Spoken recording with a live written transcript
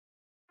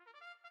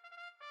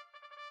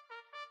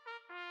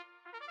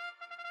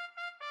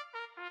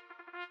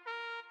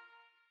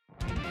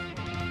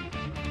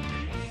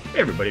Hey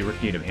everybody,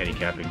 Rick Needham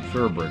handicapping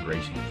thoroughbred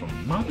racing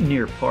from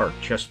Mountaineer Park,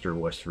 Chester,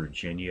 West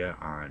Virginia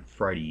on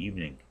Friday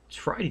evening. It's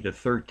Friday the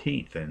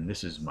 13th and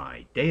this is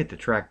my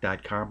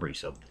dayatthetrack.com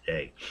race of the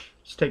day.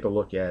 Let's take a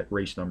look at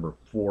race number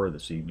 4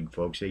 this evening,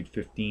 folks.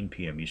 8:15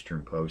 p.m.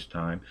 Eastern Post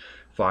Time.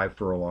 5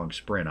 furlong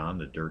sprint on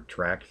the dirt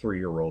track.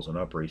 3-year-olds and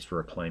up, race for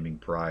a claiming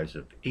prize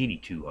of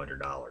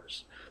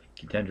 $8,200.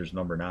 Contenders: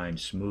 number 9,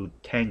 Smooth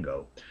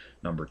Tango;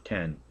 number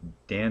 10,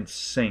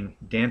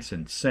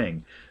 Dancin'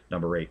 Sing;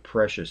 number 8,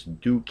 Precious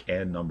Duke;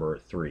 and number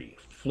 3,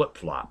 Flip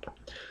Flop.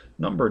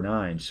 Number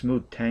 9,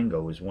 Smooth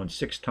Tango, has won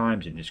 6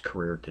 times in his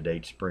career to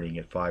date, sprinting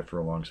at 5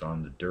 furlongs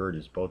on the dirt,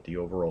 is both the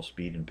overall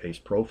speed and pace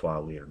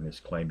profile leader in this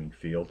claiming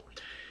field,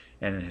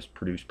 and it has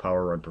produced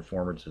power run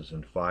performances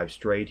in 5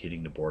 straight,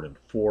 hitting the board in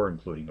 4,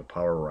 including a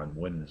power run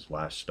win in his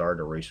last start,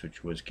 a race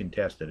which was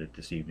contested at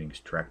this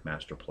evening's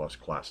Trackmaster Plus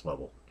class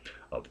level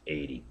of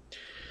 80.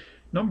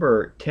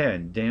 Number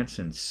 10,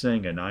 Dancin'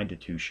 Sing, a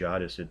 9-2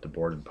 shot, has hit the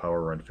board in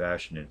power run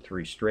fashion in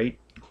 3 straight,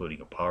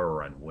 including a power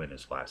run win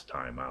his last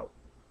time out.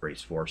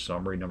 Race 4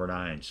 summary: number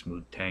 9,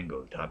 Smooth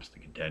Tango, tops the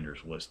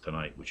contenders list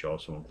tonight, which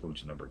also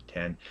includes number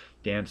 10,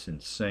 Dancin'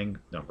 Sing;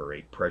 number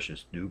 8,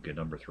 Precious Duke; and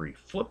number 3,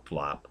 Flip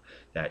Flop.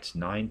 That's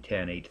 9,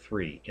 10, 8,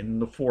 3 in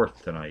the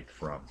 4th tonight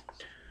from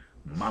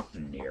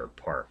Mountaineer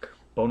Park.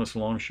 Bonus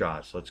long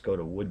shots. Let's go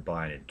to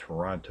Woodbine in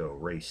Toronto.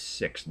 Race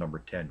 6, number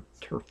 10,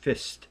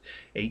 Turfist,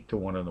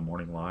 8-1 on the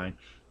morning line.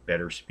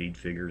 Better speed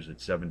figures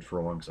at 7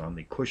 furlongs on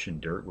the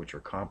cushion dirt, which are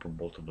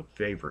comparable to the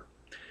favorite,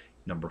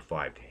 number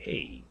 5,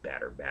 Hey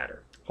Batter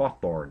Batter.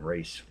 Hawthorne,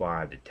 race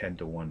 5, the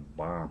 10-1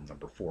 Bomb;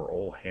 number 4,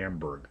 Old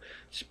Hamburg,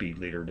 speed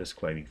leader this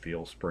claiming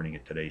field, sprinting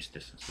at today's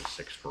distance of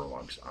 6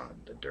 furlongs on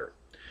the dirt.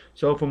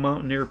 So from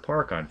Mountaineer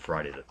Park on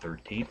Friday the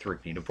 13th,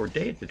 Rick Needham for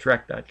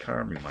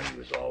dayatthetrack.com. Remind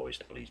you as always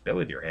to please bet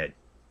with your head,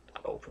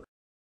 not over.